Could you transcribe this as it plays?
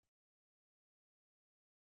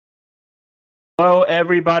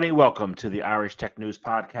everybody. Welcome to the Irish Tech News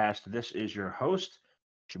Podcast. This is your host,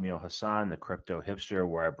 Jamil Hasan, the crypto hipster,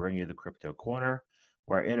 where I bring you the crypto corner,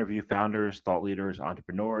 where I interview founders, thought leaders,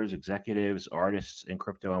 entrepreneurs, executives, artists in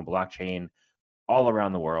crypto and blockchain all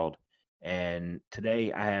around the world. And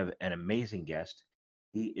today I have an amazing guest.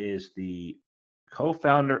 He is the co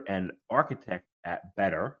founder and architect at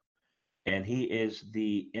Better, and he is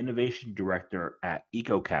the innovation director at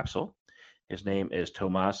Ecocapsule. His name is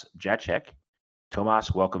Tomas Zacek.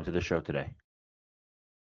 Tomas, welcome to the show today.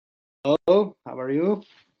 Hello, how are you?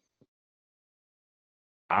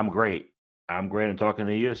 I'm great. I'm great. I'm talking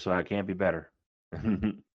to you, so I can't be better.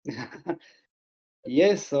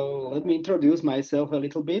 Yes, so let me introduce myself a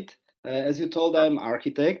little bit. As you told, I'm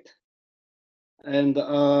architect, and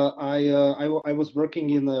I was working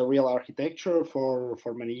in real architecture for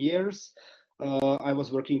many years. I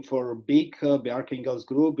was working for big Bjarke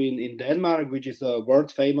Group in Denmark, which is a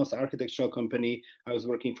world famous architectural company. I was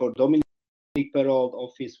working for Dominique Perrault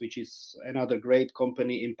office, which is another great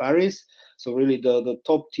company in Paris. So really the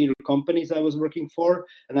top tier companies I was working for.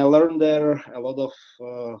 And I learned there a lot of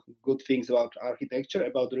good things about architecture,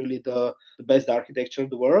 about really the best architecture in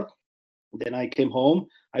the world. Then I came home,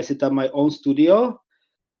 I set up my own studio.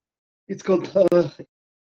 It's called,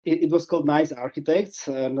 it was called Nice Architects,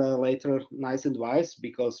 and later Nice and Wise,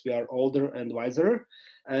 because we are older and wiser.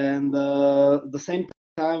 And the same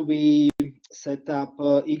time we set up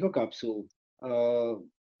Ecocapsule.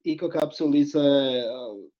 Ecocapsule is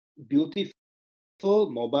a beautiful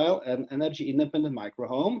mobile and energy independent micro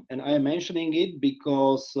home, and I am mentioning it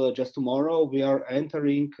because just tomorrow we are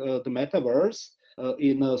entering the metaverse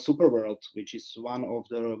in super world, which is one of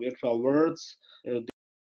the virtual worlds.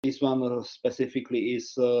 This one specifically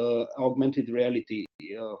is augmented reality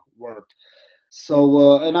world.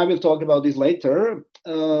 So and I will talk about this later.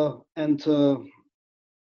 And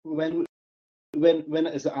when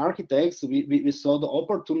as architects we saw the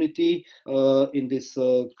opportunity in this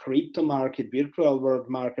crypto market, virtual world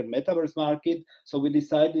market, metaverse market, so we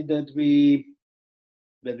decided that we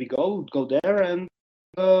go there and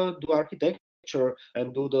do architecture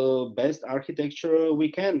and do the best architecture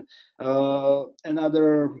we can.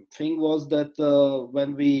 Another thing was that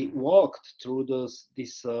when we walked through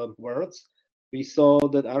these worlds, we saw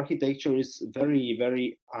that architecture is very,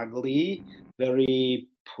 very ugly, very,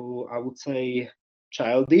 I would say,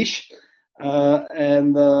 childish,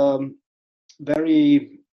 and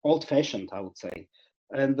very old-fashioned, I would say,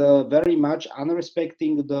 and very much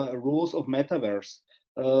unrespecting the rules of metaverse.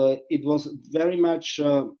 It was very much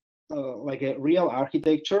like a real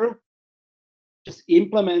architecture, just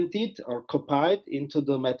implemented or copied into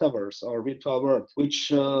the metaverse or virtual world, which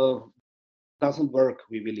doesn't work,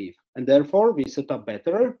 we believe. And therefore, we set up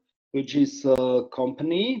Better, which is a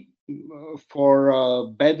company for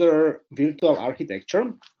better virtual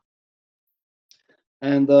architecture.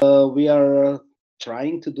 And we are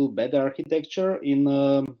trying to do better architecture in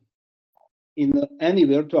any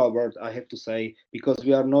virtual world, I have to say, because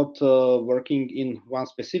we are not working in one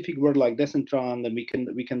specific world like Decentron, and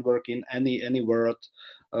we can work in any world,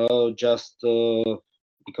 just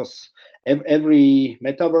because every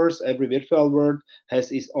metaverse, every virtual world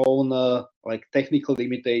has its own like technical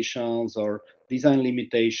limitations or design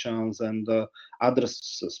limitations and other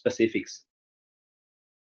specifics.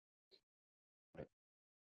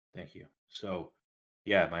 Thank you. So,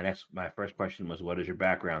 yeah, my first question was, what is your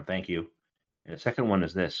background? Thank you. And the second one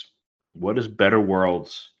is this: what is Better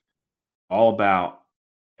Worlds all about,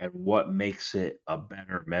 and what makes it a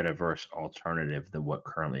better metaverse alternative than what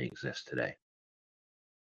currently exists today?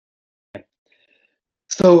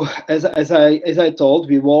 So as I told,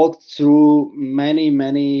 we walked through many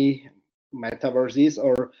metaverses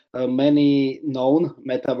or many known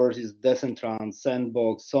metaverses: Decentron,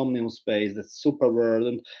 Sandbox, Somnium Space, the Super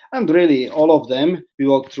World, and really all of them we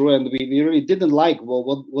walked through, and we really didn't like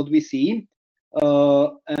what we see.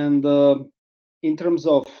 And in terms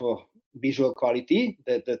of visual quality,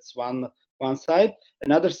 that's one side.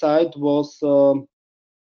 Another side was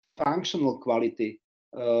functional quality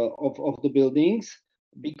of the buildings,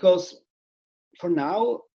 because for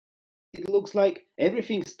now it looks like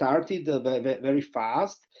everything started very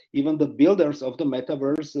fast. Even the builders of the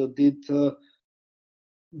metaverse did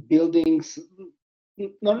buildings.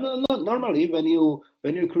 Normally,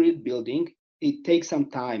 when you create building, it takes some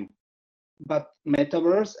time. But in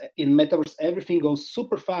metaverse, everything goes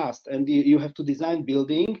super fast, and you have to design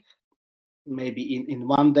building maybe in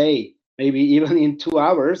one day, maybe even in 2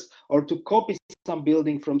 hours, or to copy some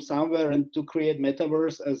building from somewhere and to create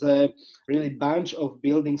metaverse as a really bunch of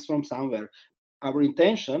buildings from somewhere. Our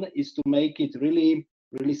intention is to make it really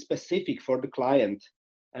specific for the client.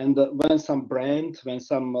 And when some brand, when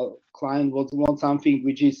some client wants something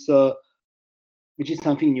which is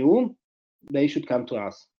something new, they should come to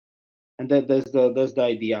us. And that's the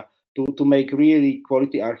idea, to make really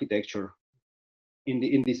quality architecture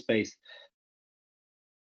in this space.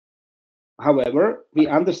 However, we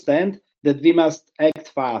understand that we must act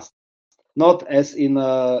fast, not as in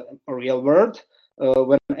a real world,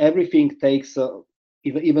 when everything takes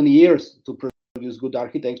even years to produce good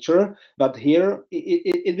architecture. But here,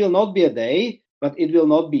 it will not be a day, but it will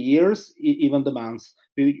not be years, even the months.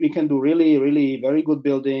 We can do really, really very good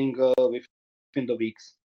building within the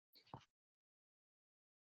weeks.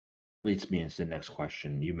 Leads me into the next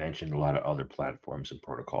question. You mentioned a lot of other platforms and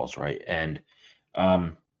protocols, right? And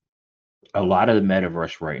a lot of the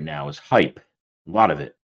metaverse right now is hype, a lot of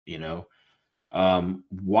it, you know.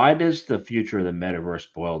 Why does the future of the metaverse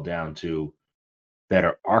boil down to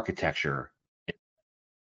better architecture?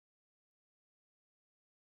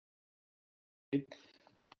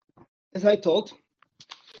 As I told,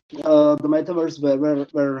 the metaverse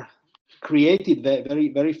were created very,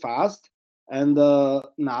 very fast, and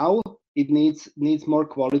now it needs more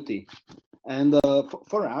quality. And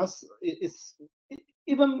for us, it's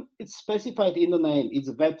specified in the name. It's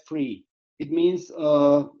Web3. It means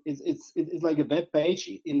it's like a web page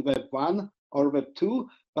in Web 1 or Web 2,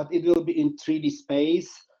 but it will be in 3D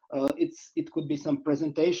space. It could be some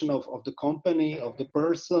presentation of the company, of the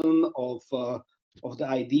person, of the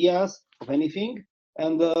ideas, of anything.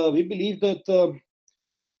 And we believe that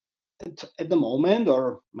at the moment,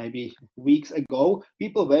 or maybe weeks ago,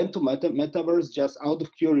 people went to metaverse just out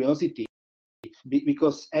of curiosity,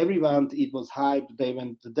 because everyone, it was hyped. They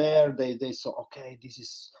went there, they saw, okay, this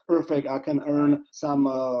is perfect, I can earn some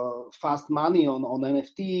fast money on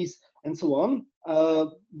NFTs and so on.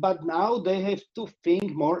 But now they have to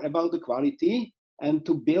think more about the quality and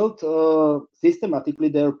to build systematically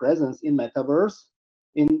their presence in metaverse,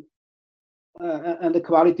 in and the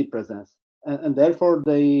quality presence. And therefore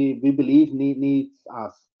we believe needs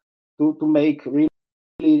us to make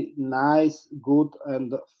really nice, good,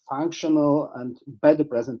 and functional and better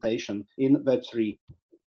presentation in Web3.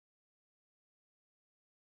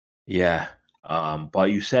 Yeah.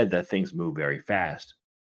 But you said that things move very fast.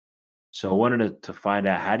 So I wanted to find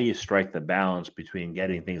out, how do you strike the balance between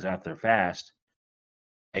getting things out there fast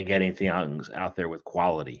and getting things out there with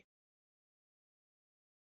quality?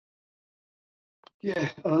 Yeah,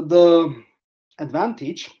 the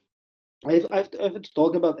advantage, I've to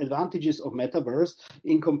talk about advantages of metaverse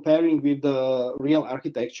in comparing with the real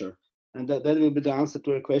architecture, and that will be the answer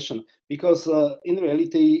to your question. Because in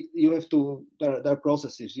reality, you have to, there are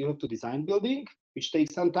processes. You have to design building, which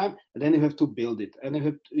takes some time, and then you have to build it,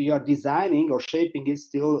 and you are designing or shaping it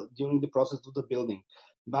still during the process of the building.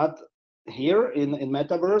 But here in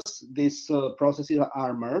metaverse, these processes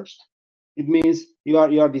are merged. It means you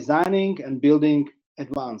are designing and building at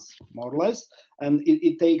once, more or less, and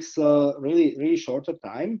it takes really shorter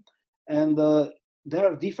time. And there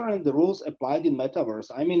are different rules applied in metaverse.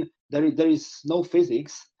 I mean, there is no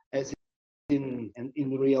physics as in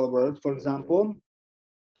the real world, for example.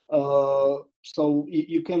 So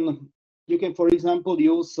you can, for example,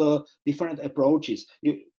 use different approaches.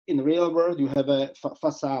 In the real world, you have a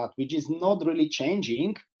facade which is not really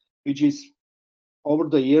changing, which is over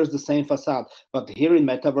the years the same facade. But here in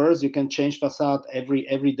metaverse, you can change facade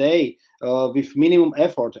every day with minimum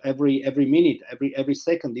effort, every minute, every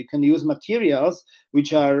second. You can use materials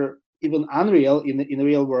which are even unreal in the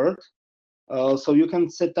real world. So you can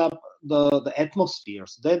set up the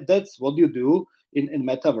atmospheres. That's what you do in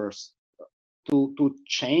metaverse, to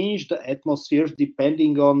change the atmospheres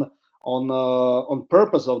depending on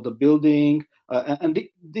purpose of the building, and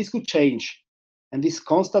this could change, and this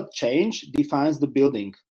constant change defines the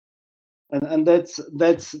building, and that's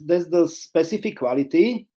the specific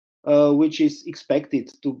quality which is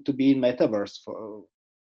expected to be in metaverse, for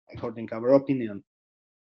according to our opinion,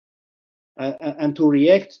 and to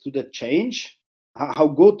react to the change, how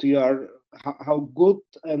good you are, how good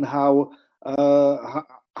and how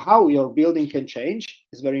your building can change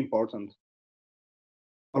is very important.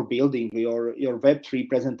 Or building your Web3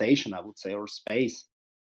 presentation, I would say, or space.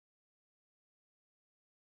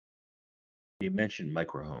 You mentioned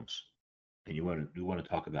micro homes, and you want to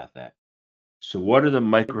talk about that. So what are the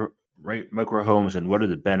micro homes, and what are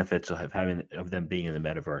the benefits of them being in the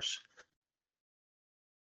metaverse?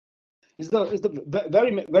 It's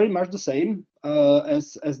very much the same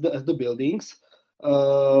as the buildings,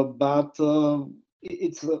 but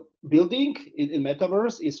it's building in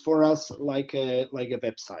metaverse is for us like a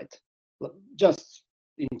website, just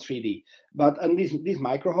in 3D. But and this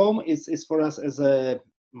micro home is for us as a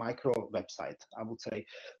micro website, I would say.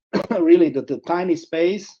 Really the tiny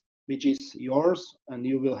space which is yours, and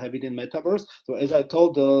you will have it in metaverse. So as I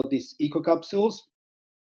told, these Ecocapsules,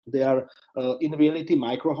 they are in reality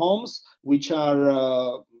micro homes which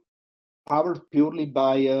are powered purely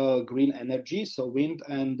by green energy, so wind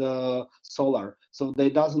and solar. So they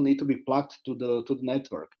doesn't need to be plugged to the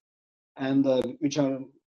network, and which are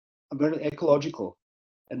very ecological.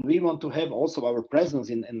 And we want to have also our presence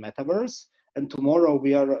in metaverse. And tomorrow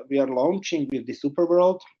we are launching with the Super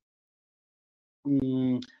World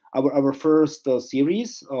our first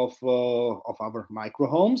series of our micro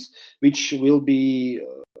homes, which will be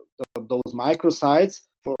those micro sites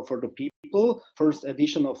for the people. First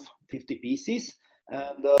edition of 50 pieces,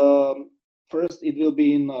 and first it will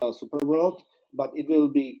be in Super World, but it will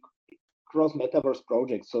be cross metaverse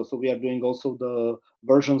projects. So we are doing also the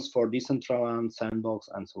versions for Decentraland, Sandbox,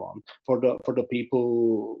 and so on for the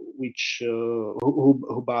people which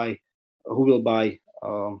who buy who will buy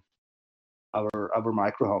our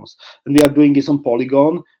micro homes. And we are doing this on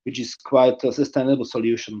Polygon, which is quite a sustainable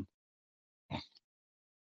solution.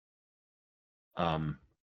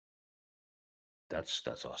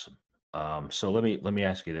 That's awesome. So let me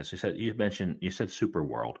ask you this. You said Super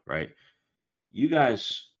World, right? You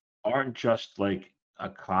guys aren't just like a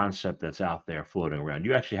concept that's out there floating around.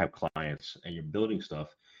 You actually have clients and you're building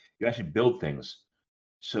stuff. You actually build things.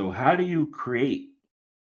 So how do you create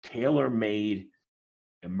tailor-made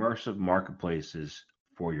immersive marketplaces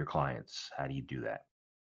for your clients? How do you do that?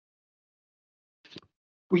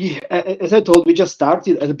 As I told, we just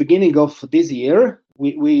started at the beginning of this year.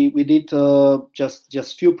 We did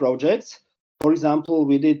just few projects. For example,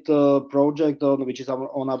 we did a project which is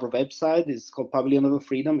on our website. It's called Pavilion of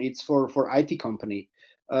Freedom. It's for IT company,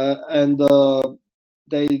 and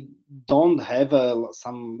they don't have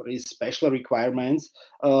some really special requirements.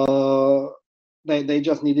 They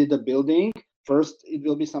just needed a building. First, it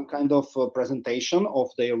will be some kind of presentation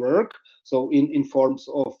of their work. So in forms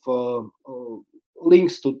of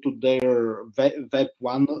links to their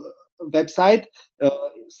Web1 website,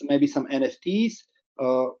 maybe some NFTs.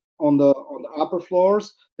 On the upper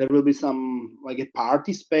floors, there will be some like a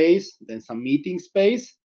party space, then some meeting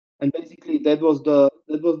space, and basically that was the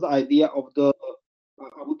idea of the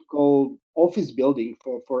I would call office building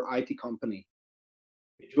for IT company,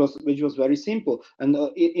 which was very simple. And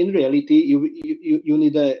in reality, you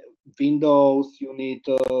need a windows, you need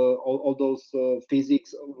all those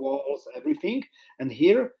physics walls, everything. And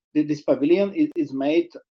here this pavilion is made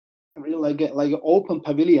really like an open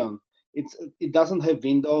pavilion. It doesn't have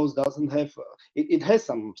windows, doesn't have it has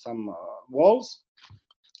some walls.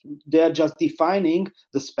 They are just defining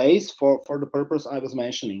the space for the purpose I was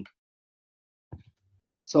mentioning.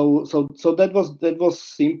 So that was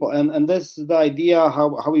simple, and that's the idea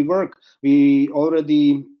how we work. We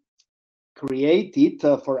already created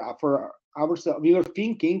for ourselves. We were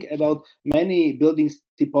thinking about many building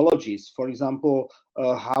typologies. For example,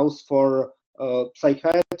 a house for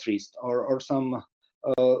psychiatrists, or some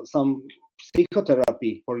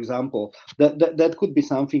psychotherapy, for example. That could be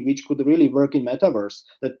something which could really work in metaverse.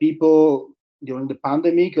 That people during the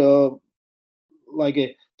pandemic, like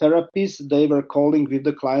a therapist, they were calling with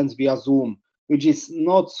the clients via Zoom, which is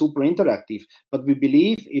not super interactive. But we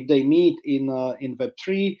believe if they meet in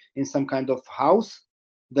Web3 in some kind of house,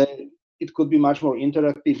 then it could be much more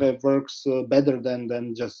interactive and works better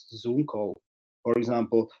than just Zoom call. For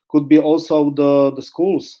example, could be also the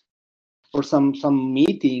schools for some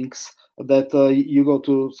meetings that you go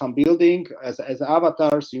to some building as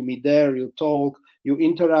avatars, you meet there, you talk, you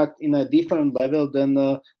interact in a different level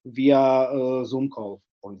than via Zoom call,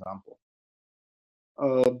 for example.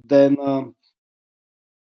 Then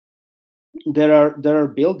there are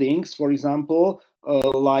buildings, for example,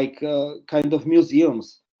 like kind of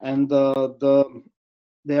museums, and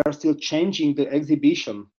they are still changing the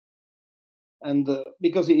exhibition. And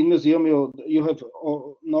because in museum you have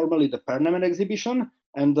normally the permanent exhibition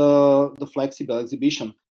and the flexible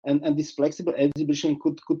exhibition, and this flexible exhibition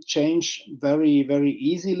could change very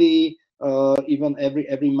easily, even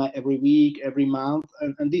every week, every month,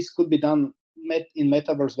 and this could be done in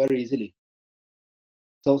metaverse very easily.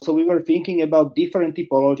 So we were thinking about different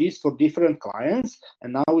typologies for different clients,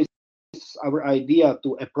 and now it's our idea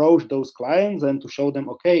to approach those clients and to show them,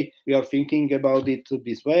 okay, we are thinking about it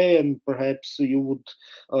this way, and perhaps you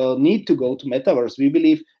would need to go to metaverse. We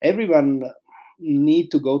believe everyone need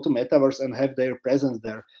to go to metaverse and have their presence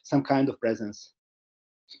there, some kind of presence.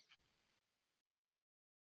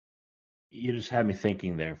 You just had me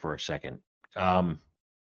thinking there for a second.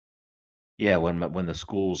 Yeah, when the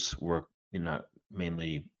schools were,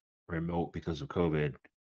 mainly remote because of COVID,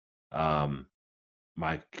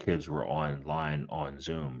 my kids were online on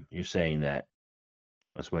Zoom. You're saying that,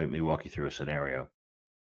 let's let me walk you through a scenario.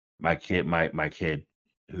 My kid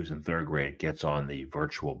who's in third grade gets on the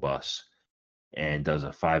virtual bus and does a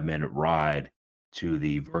 5-minute ride to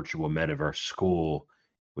the virtual metaverse school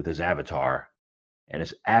with his avatar. And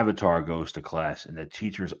his avatar goes to class, and the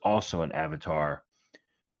teacher's also an avatar.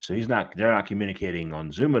 So they're not communicating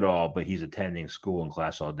on Zoom at all, but he's attending school and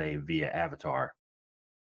class all day via avatar.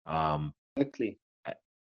 Exactly.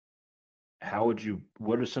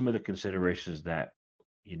 What are some of the considerations that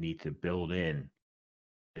you need to build in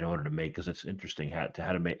order to make, because it's interesting how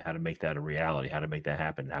to make that a reality, how to make that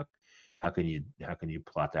happen. How can you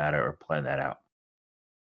plot that or plan that out?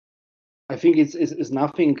 I think it's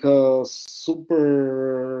nothing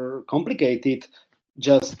super complicated.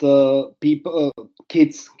 Just people,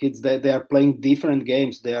 kids, they are playing different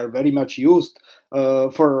games. They are very much used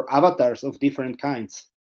for avatars of different kinds.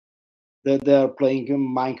 They are playing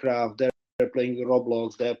Minecraft. They're playing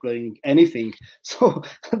Roblox. They're playing anything. So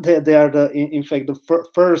they are in fact the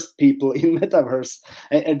first people in metaverse,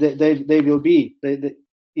 and they will be they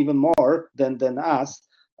even more than us.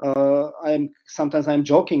 I'm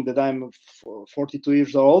joking that I'm 42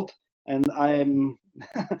 years old, and I'm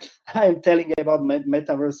I'm telling about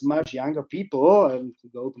metaverse much younger people and to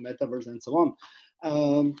go to metaverse and so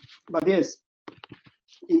on. But yes,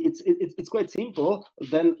 it's quite simple.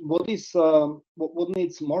 Then what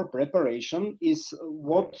needs more preparation is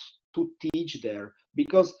what to teach there,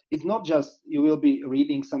 because it's not just you will be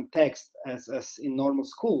reading some text as in normal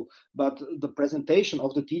school, but the presentation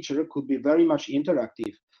of the teacher could be very much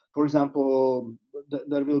interactive. For example,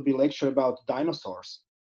 there will be lecture about dinosaurs,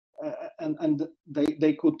 and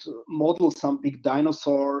they could model some big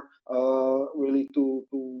dinosaur really to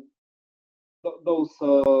those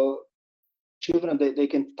children. They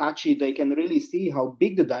can touch it, they can really see how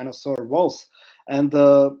big the dinosaur was, and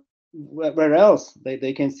where else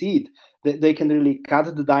they can see it. They can really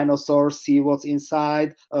cut the dinosaur, see what's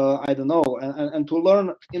inside, I don't know, and to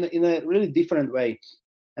learn in a really different way.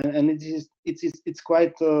 And it's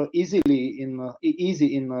quite easy in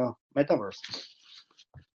metaverse,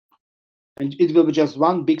 and it will be just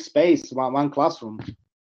one big space, one classroom,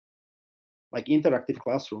 like interactive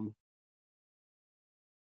classroom.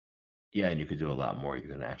 Yeah, and you could do a lot more.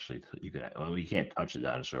 Well, you can't touch the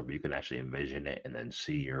dinosaur, but you can actually envision it and then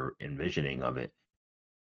see your envisioning of it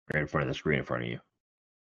right in front of the screen in front of you.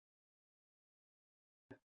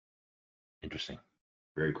 Interesting.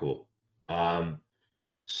 Very cool.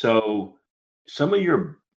 So some of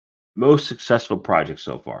your most successful projects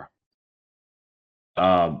so far,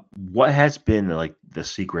 what has been like the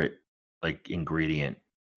secret like ingredient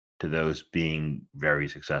to those being very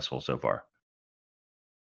successful so far?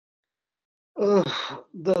 uh,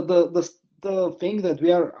 the thing that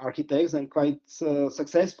we are architects and quite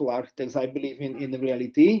successful architects, I believe in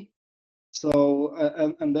reality. So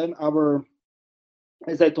and then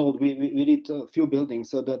as I told, we did a few buildings.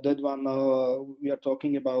 So that one we are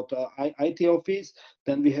talking about IT office.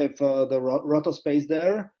 Then we have the roto space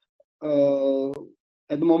there.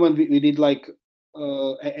 At the moment, we did like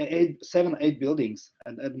 8 buildings.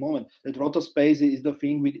 And at the moment, that roto space is the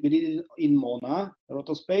thing we did it in Mona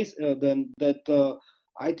roto space. Then that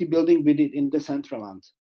IT building we did in the Decentraland,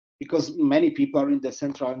 because many people are in the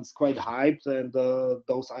central and it's quite hyped, and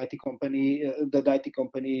those that IT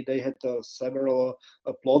company, they had several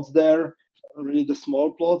plots there, really the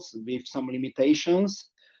small plots with some limitations,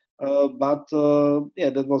 but yeah,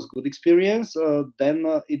 that was good experience. Then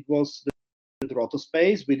it was the roto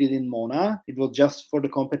space we did in Mona. It was just for the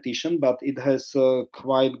competition, but it has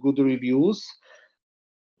quite good reviews.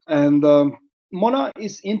 And Mona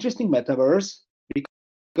is interesting metaverse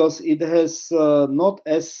because it has not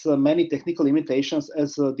as many technical limitations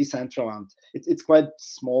as Decentraland. It's quite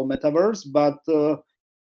small metaverse, but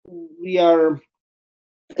we are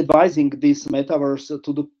advising this metaverse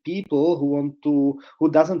to the people who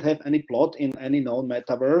doesn't have any plot in any known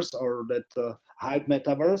metaverse or that hype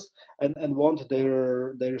metaverse, and want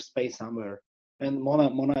their space somewhere. And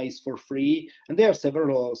Mona is for free, and there are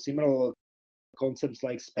several similar concepts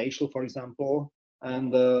like spatial, for example,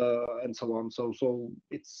 and so on. So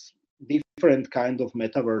it's different kind of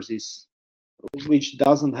metaverses which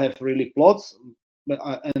doesn't have really plots,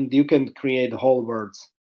 and you can create whole worlds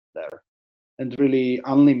there, and really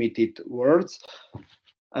unlimited words,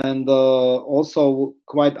 and also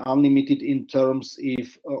quite unlimited in terms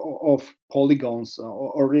of polygons.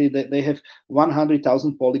 Already they have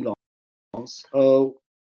 100,000 polygons.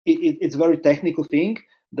 It's a very technical thing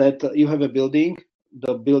that you have a building.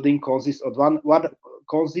 The building consists of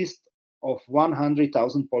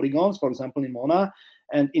 100,000 polygons, for example, in Mona,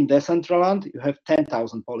 and in Decentraland you have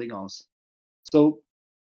 10,000 polygons. So,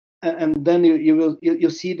 and then you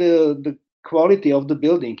see the quality of the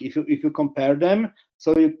building if you compare them.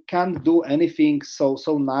 So you can't do anything so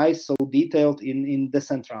nice, so detailed in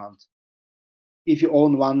Decentraland if you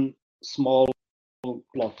own one small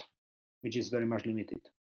plot, which is very much limited.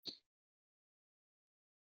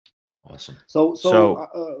 Awesome.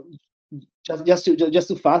 Just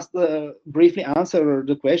to fast briefly answer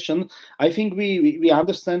the question, I think we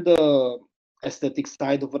understand the aesthetic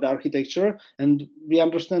side of the architecture, and we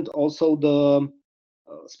understand also the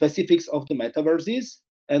specifics of the metaverses,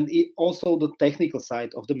 and also the technical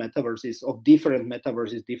side of the metaverses, of different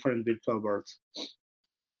metaverses, different virtual worlds.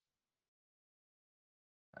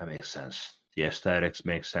 That makes sense. The aesthetics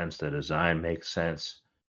make sense. The design makes sense.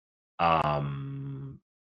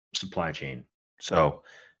 Supply chain. So,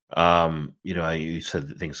 you said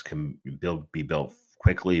that things can be built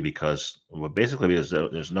quickly because, well, basically because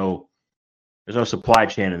there's no supply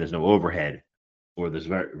chain and there's no overhead, or there's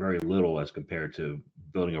very, very little as compared to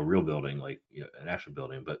building a real building, like an actual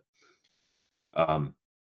building. But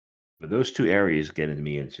those two areas get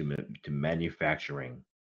me into manufacturing,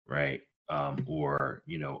 right? Or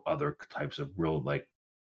other types of real, like,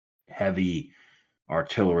 heavy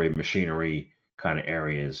artillery machinery kind of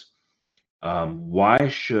areas. Why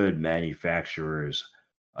should manufacturers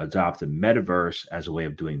adopt the metaverse as a way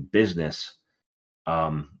of doing business?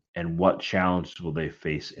 And what challenges will they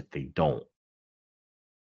face if they don't?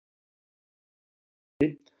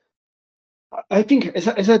 I think,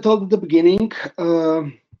 as I told at the beginning,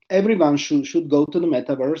 everyone should go to the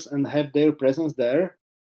metaverse and have their presence there,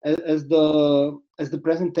 as the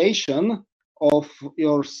presentation of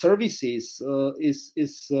your services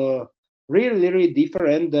is really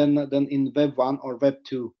different than in Web 1 or Web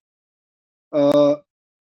 2.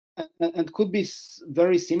 And could be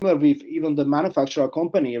very similar with even the manufacturer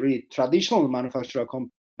company, really traditional manufacturer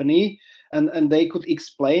company, and they could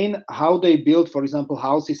explain how they build, for example,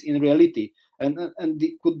 houses in reality, and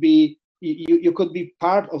it could be you could be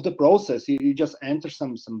part of the process. You just enter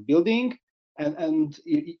some building, and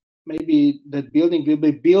maybe that building will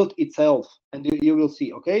be built itself, and you will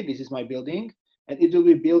see, okay, this is my building, and it will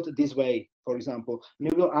be built this way, for example.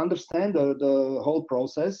 And you will understand the whole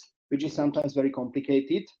process, which is sometimes very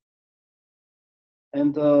complicated.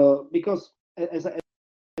 And because as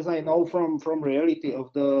I know from reality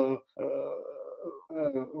of the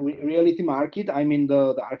reality market, I mean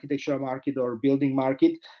the architectural market or building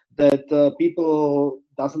market, that people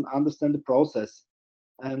doesn't understand the process.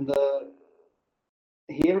 And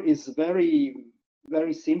here is very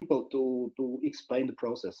simple to explain the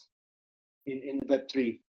process in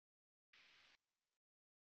Web3.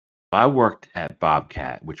 I worked at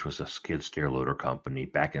Bobcat, which was a skid steer loader company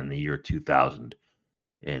back in the year 2000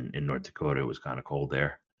 in North Dakota. It was kind of cold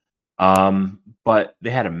there. But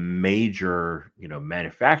they had a major,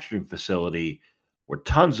 manufacturing facility where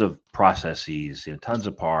tons of processes, tons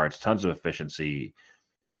of parts, tons of efficiency.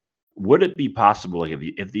 Would it be possible, like,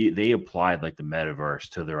 if they applied, like, the metaverse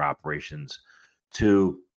to their operations,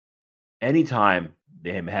 to anytime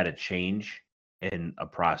they had a change in a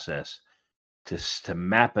process, to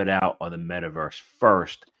map it out on the metaverse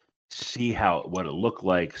first, see what it looked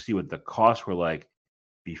like, see what the costs were like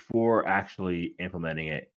before actually implementing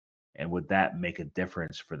it, and would that make a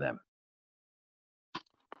difference for them?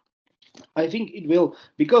 I think it will,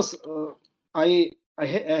 because I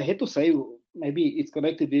had to say, maybe it's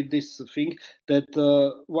connected with this thing, that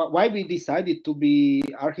why we decided to be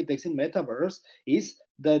architects in metaverse is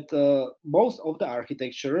that most of the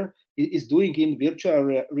architecture is doing in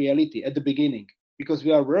virtual reality at the beginning, because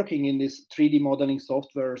we are working in this 3D modeling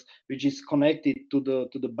softwares, which is connected to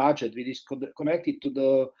the budget, which is connected to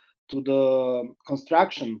the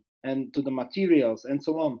construction and to the materials and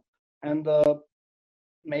so on. And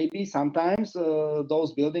maybe sometimes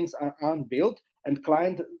those buildings are unbuilt, and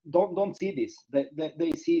client don't see this.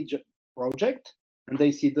 They see project and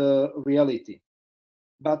they see the reality.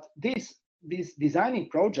 But this designing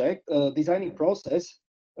process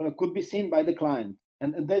could be seen by the client,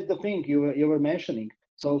 and that's the thing you were mentioning.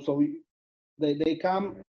 So they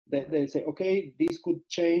come, they say, okay, this could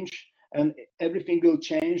change, and everything will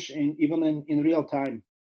change even in real time.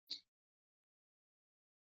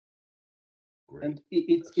 Great. And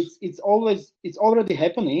it's already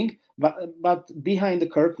happening, but behind the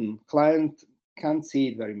curtain, client can't see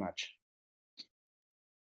it very much.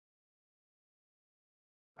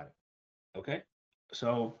 Okay,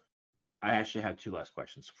 so I actually have two last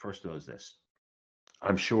questions. First one is this: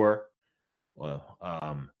 I'm sure, well,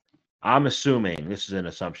 I'm assuming, this is an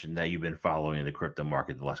assumption, that you've been following the crypto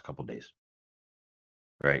market the last couple of days,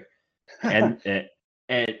 right? And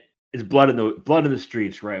and it's blood in the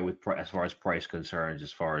streets, right? As far as price concerns,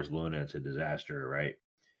 as far as Luna, it's a disaster, right?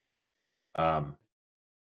 Um,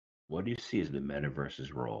 what do you see as the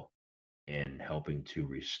metaverse's role in helping to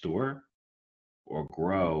restore or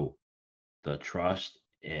grow the trust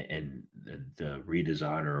and the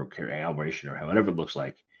redesign or calibration or whatever it looks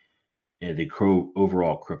like in the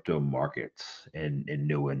overall crypto markets in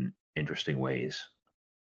new and interesting ways?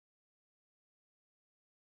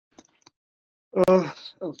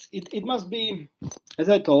 It must be, as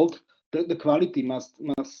I told, the quality must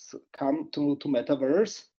come to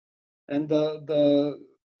metaverse, and the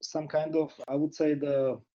some kind of, I would say,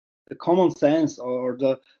 the common sense or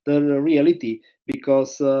the reality,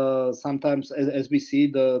 because sometimes as we see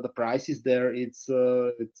the prices there, it's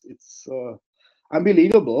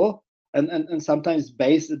unbelievable, and sometimes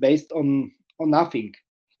based on nothing,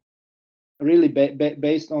 really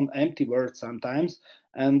based on empty words sometimes.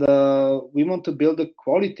 And we want to build a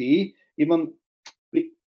quality, even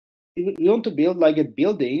we want to build like a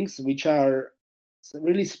buildings which are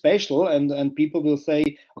really special, and people will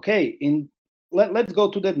say, okay, let's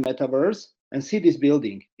go to that metaverse and see this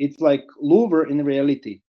building. It's like Louvre in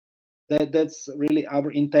reality. That's really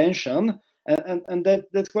our intention, and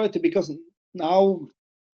that's quality, because now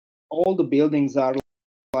all the buildings are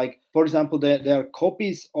like, for example, there are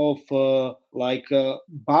copies of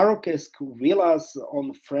Baroquesque villas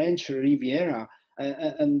on French Riviera,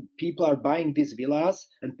 and people are buying these villas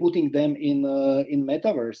and putting them in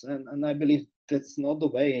metaverse, and I believe that's not the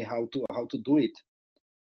way how to do it,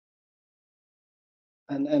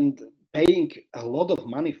 and paying a lot of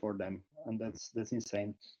money for them, and that's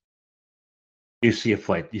insane. You see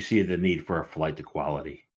you see the need for a flight to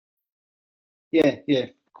quality. Yeah.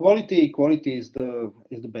 Quality is the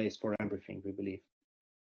base for everything, we believe.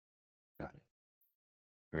 Got it.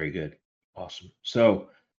 Very good. Awesome. So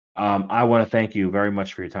I want to thank you very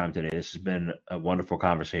much for your time today. This has been a wonderful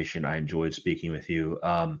conversation. I enjoyed speaking with you.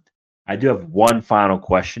 I do have one final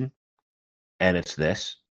question, and it's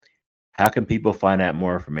this. How can people find out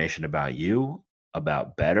more information about you,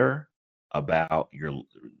 about Better, about your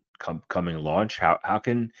coming launch? How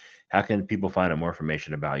can people find out more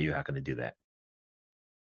information about you? How can they do that?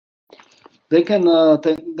 They can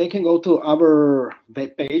go to our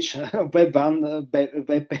web page, web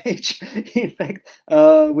page, in fact,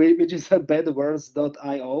 which is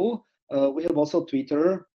betterverse.io. We have also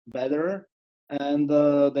Twitter, Better, and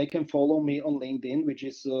they can follow me on LinkedIn, which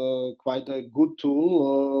is quite a good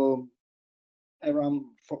tool around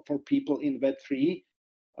for people in Web3.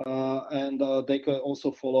 And they can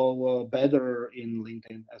also follow Better in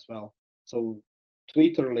LinkedIn as well. So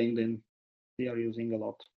Twitter, LinkedIn, they are using a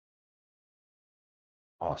lot.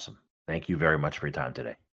 Awesome. Thank you very much for your time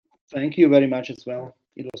today. Thank you very much as well.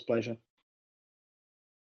 It was a pleasure.